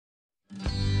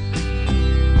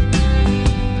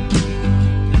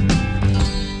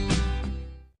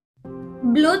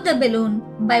float the balloon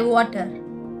by water.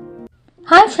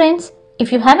 Hi friends,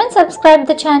 if you haven't subscribed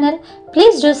the channel,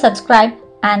 please do subscribe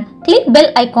and click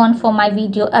bell icon for my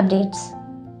video updates.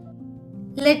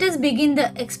 Let us begin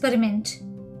the experiment.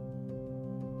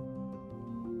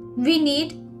 We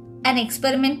need an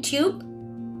experiment tube,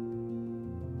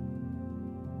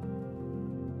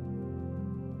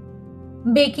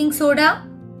 baking soda,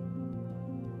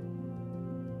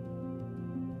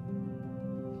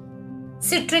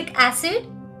 citric acid,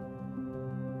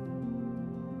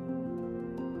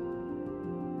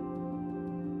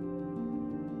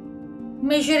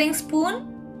 measuring spoon,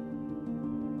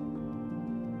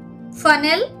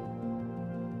 funnel,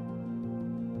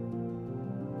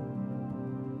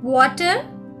 water,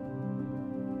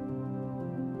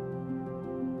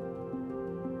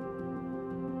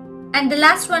 and the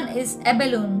last one is a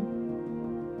balloon.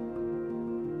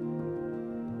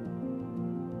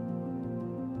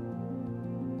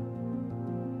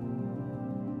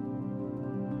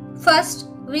 First,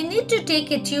 we need to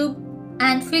take a tube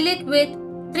and fill it with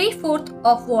 3/4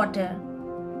 of water.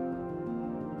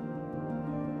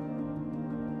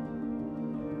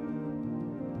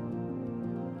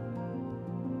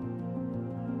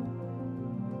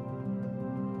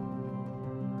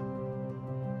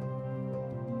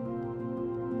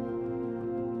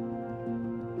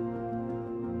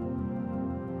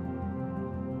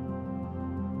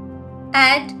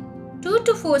 Add 2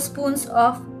 to 4 spoons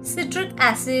of citric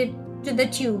acid to the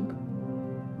tube.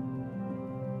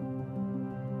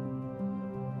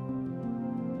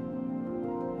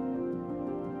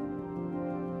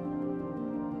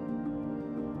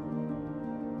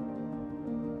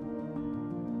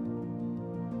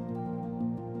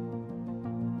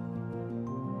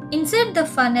 Insert the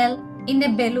funnel in a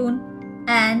balloon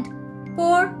and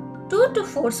pour 2 to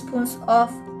 4 spoons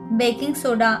of baking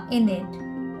soda in it.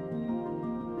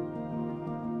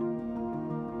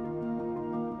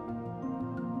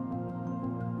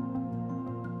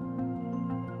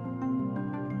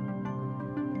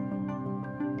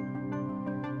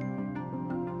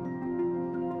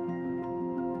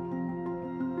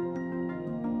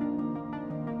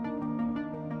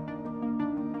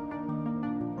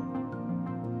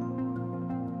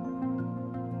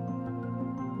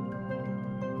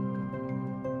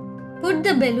 Put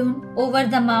the balloon over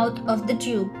the mouth of the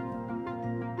tube.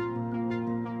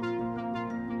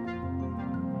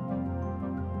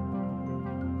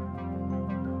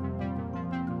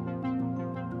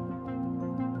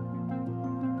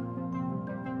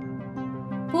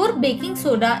 Pour baking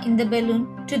soda in the balloon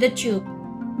to the tube.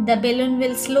 The balloon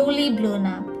will slowly blow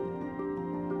up.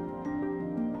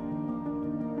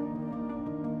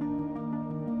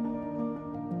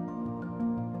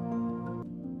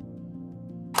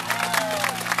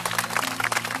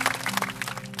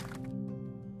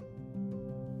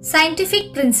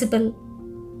 Scientific principle.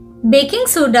 Baking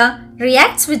soda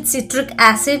reacts with citric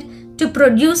acid to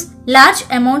produce large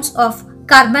amounts of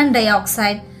carbon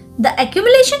dioxide. The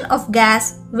accumulation of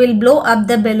gas will blow up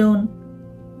the balloon.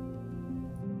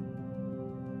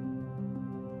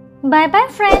 Bye bye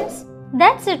friends.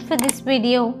 That's it for this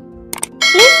video.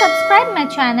 Please subscribe my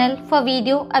channel for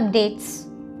video updates.